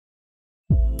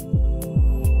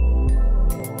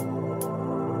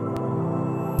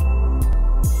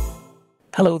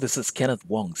Hello, this is Kenneth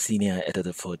Wong, Senior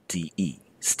Editor for DE.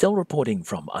 Still reporting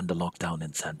from under lockdown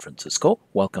in San Francisco.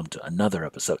 Welcome to another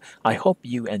episode. I hope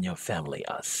you and your family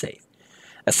are safe.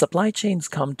 As supply chains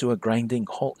come to a grinding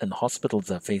halt and hospitals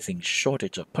are facing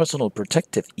shortage of personal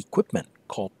protective equipment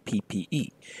called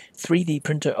PPE, 3D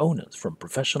printer owners from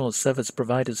professional service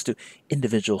providers to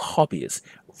individual hobbyists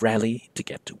rally to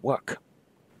get to work.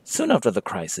 Soon after the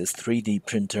crisis, 3D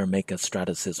printer maker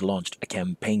Stratasys launched a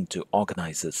campaign to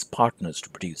organize its partners to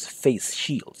produce face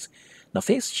shields. Now,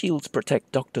 face shields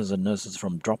protect doctors and nurses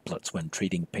from droplets when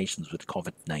treating patients with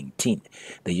COVID-19.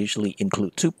 They usually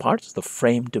include two parts, the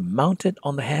frame to mount it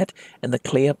on the head and the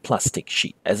clear plastic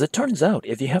sheet. As it turns out,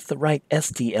 if you have the right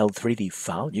STL3D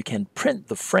file, you can print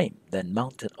the frame, then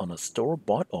mount it on a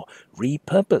store-bought or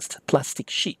repurposed plastic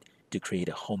sheet to create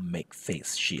a homemade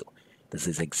face shield. This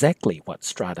is exactly what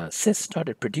Stratasys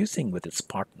started producing with its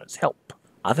partners' help.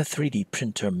 Other 3D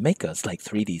printer makers like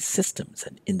 3D Systems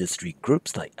and industry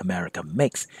groups like America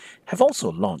Makes have also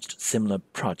launched similar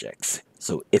projects.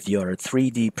 So if you're a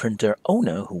 3D printer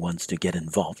owner who wants to get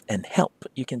involved and help,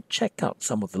 you can check out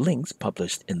some of the links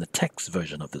published in the text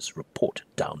version of this report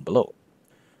down below.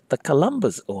 The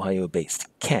Columbus, Ohio-based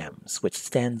CAMS, which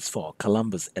stands for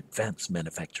Columbus Advanced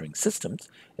Manufacturing Systems,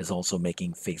 is also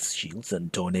making face shields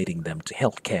and donating them to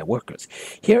healthcare workers.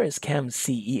 Here is CAMS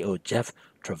CEO Jeff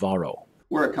Trevorrow.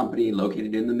 We're a company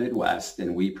located in the Midwest,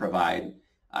 and we provide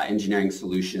engineering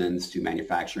solutions to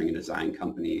manufacturing and design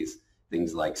companies,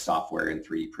 things like software and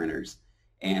 3D printers.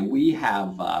 And we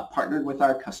have partnered with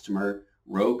our customer,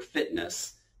 Rogue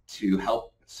Fitness, to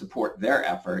help support their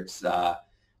efforts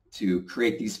to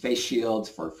create these face shields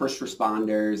for first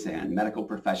responders and medical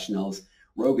professionals.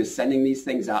 Rogue is sending these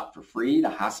things out for free to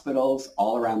hospitals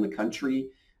all around the country.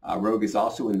 Rogue is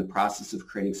also in the process of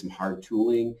creating some hard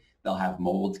tooling. They'll have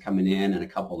molds coming in a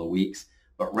couple of weeks.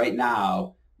 But right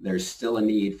now, there's still a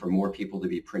need for more people to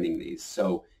be printing these.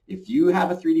 So if you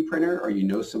have a 3D printer or you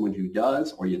know someone who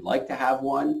does or you'd like to have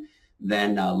one,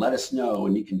 then let us know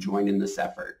and you can join in this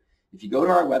effort. If you go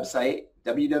to our website,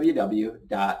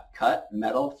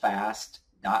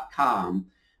 www.cutmetalfast.com,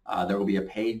 there will be a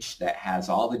page that has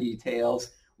all the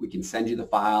details. We can send you the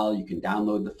file, you can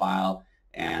download the file,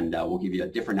 and we'll give you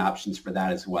different options for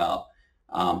that as well.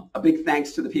 A big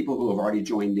thanks to the people who have already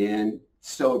joined in.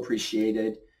 So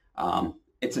appreciated.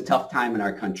 It's a tough time in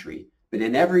our country, but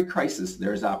in every crisis,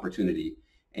 there's opportunity.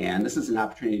 And this is an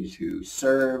opportunity to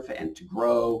serve and to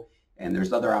grow, and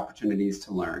there's other opportunities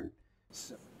to learn.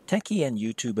 Techie and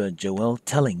YouTuber Joelle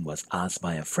Telling was asked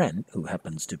by a friend, who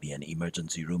happens to be an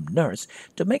emergency room nurse,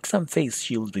 to make some face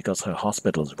shields because her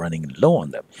hospital is running low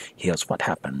on them. Here's what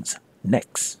happens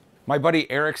next. My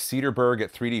buddy Eric Cederberg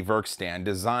at 3D Workstan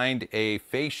designed a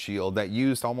face shield that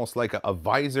used almost like a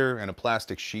visor and a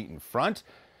plastic sheet in front.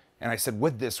 And I said,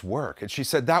 would this work? And she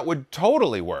said, that would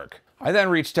totally work. I then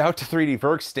reached out to 3D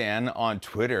Workstan on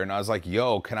Twitter and I was like,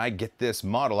 yo, can I get this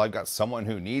model? I've got someone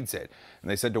who needs it. And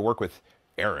they said to work with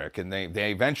Eric, and they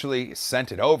eventually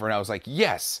sent it over, and I was like,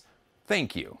 yes,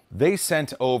 thank you. They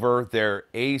sent over their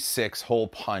A6 hole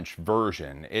punch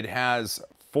version. It has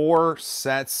 4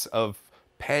 sets of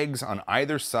pegs on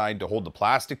either side to hold the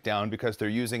plastic down because they're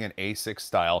using an A6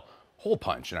 style hole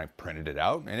punch, and I printed it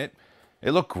out, and it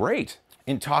looked great.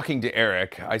 In talking to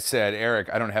Eric, I said, Eric,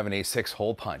 I don't have an A6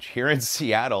 hole punch. Here in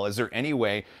Seattle, is there any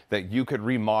way that you could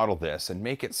remodel this and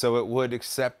make it so it would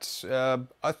accept a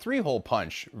 3-hole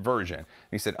punch version? And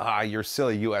he said, you're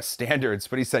silly US standards,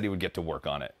 but he said he would get to work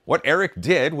on it. What Eric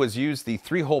did was use the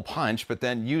 3-hole punch, but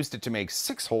then used it to make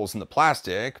 6 holes in the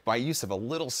plastic by use of a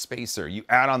little spacer. You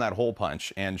add on that hole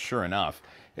punch, and sure enough,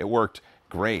 it worked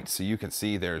great. So you can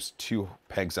see there's 2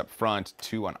 pegs up front,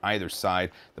 2 on either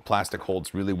side. The plastic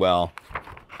holds really well.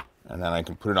 And then I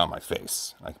can put it on my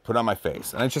face. And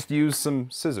I just used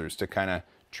some scissors to kind of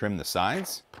trim the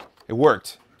sides. It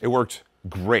worked. It worked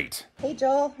great. Hey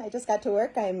Joel, I just got to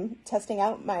work. I'm testing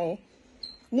out my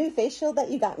new face shield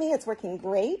that you got me. It's working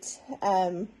great.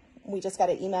 We just got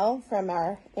an email from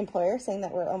our employer saying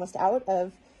that we're almost out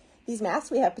of these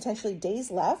masks. We have potentially days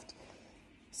left.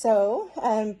 So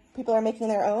people are making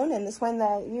their own, and this one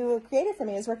that you created for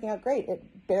me is working out great. It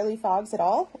barely fogs at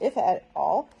all, if at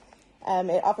all.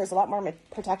 It offers a lot more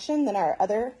protection than our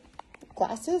other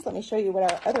glasses. Let me show you what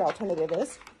our other alternative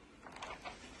is.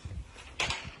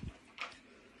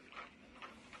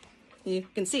 You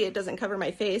can see it doesn't cover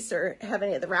my face or have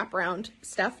any of the wraparound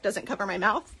stuff, doesn't cover my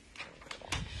mouth.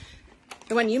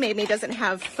 The one you made me doesn't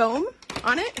have foam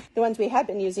on it. The ones we had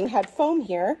been using had foam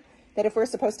here, that if we're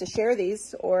supposed to share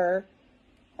these or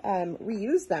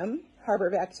reuse them, harbor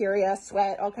bacteria,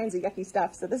 sweat, all kinds of yucky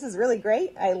stuff. So this is really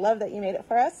great. I love that you made it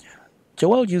for us.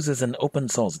 Joel uses an open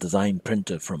source design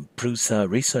printer from Prusa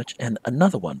Research and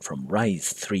another one from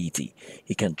Rise 3D.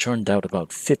 He can churn out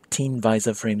about 15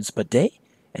 visor frames per day,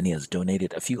 and he has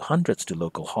donated a few hundreds to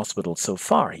local hospitals so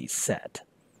far, he said.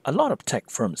 A lot of tech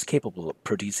firms capable of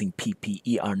producing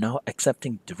PPE are now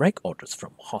accepting direct orders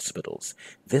from hospitals.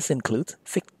 This includes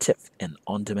Fictiv, an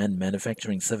on-demand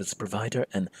manufacturing service provider,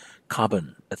 and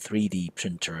Carbon, a 3D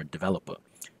printer developer.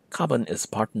 Carbon is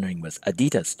partnering with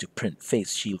Adidas to print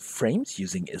face shield frames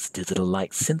using its digital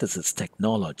light synthesis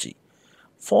technology.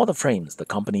 For the frames, the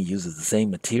company uses the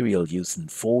same material used in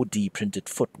 4D printed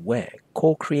footwear,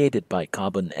 co-created by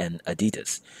Carbon and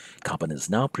Adidas. Carbon is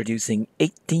now producing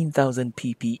 18,000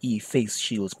 PPE face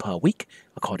shields per week,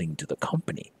 according to the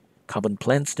company. Carbon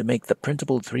plans to make the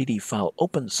printable 3D file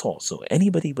open source so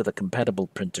anybody with a compatible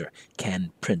printer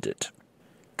can print it.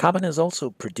 Carbon is also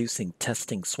producing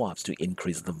testing swabs to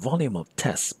increase the volume of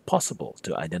tests possible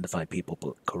to identify people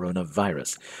with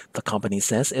coronavirus. The company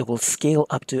says it will scale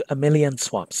up to 1 million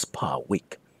swabs per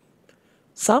week.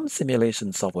 Some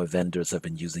simulation software vendors have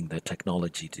been using their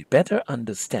technology to better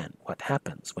understand what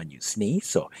happens when you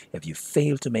sneeze or if you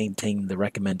fail to maintain the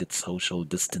recommended social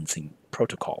distancing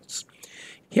protocols.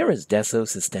 Here is Dassault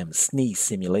Systèmes sneeze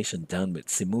simulation done with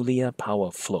Simulia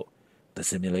Power Flow. The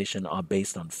simulations are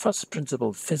based on first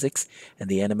principle physics, and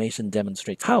the animation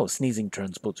demonstrates how sneezing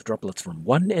transports droplets from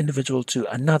one individual to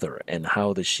another and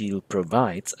how the shield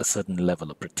provides a certain level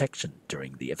of protection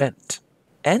during the event.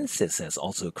 ANSYS has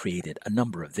also created a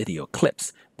number of video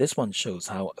clips. This one shows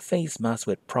how a face mask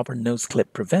with proper nose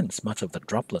clip prevents much of the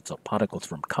droplets or particles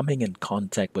from coming in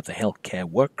contact with a healthcare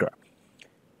worker.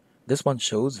 This one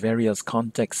shows various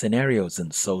context scenarios in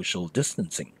social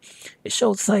distancing. It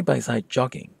shows side-by-side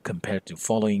jogging compared to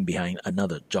following behind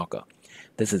another jogger.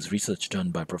 This is research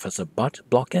done by Professor Bart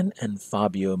Blocken and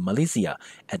Fabio Malizia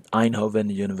at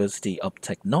Eindhoven University of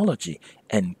Technology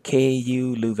and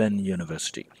KU Leuven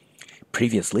University.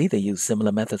 Previously, they used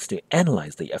similar methods to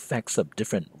analyze the effects of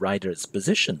different riders'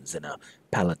 positions in a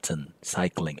peloton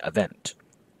cycling event.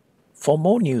 For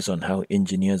more news on how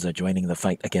engineers are joining the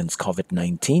fight against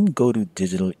COVID-19, go to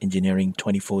Digital Engineering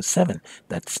 24/7.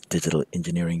 That's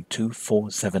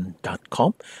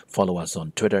digitalengineering247.com. Follow us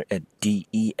on Twitter at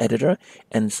DEEditor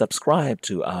and subscribe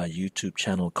to our YouTube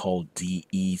channel called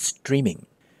DE Streaming.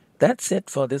 That's it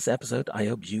for this episode. I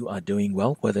hope you are doing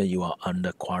well, whether you are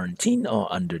under quarantine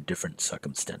or under different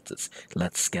circumstances.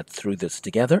 Let's get through this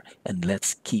together and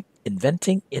let's keep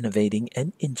inventing, innovating,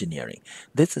 and engineering.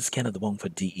 This is Kenneth Wong for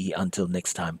DE. Until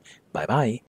next time,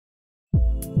 bye-bye.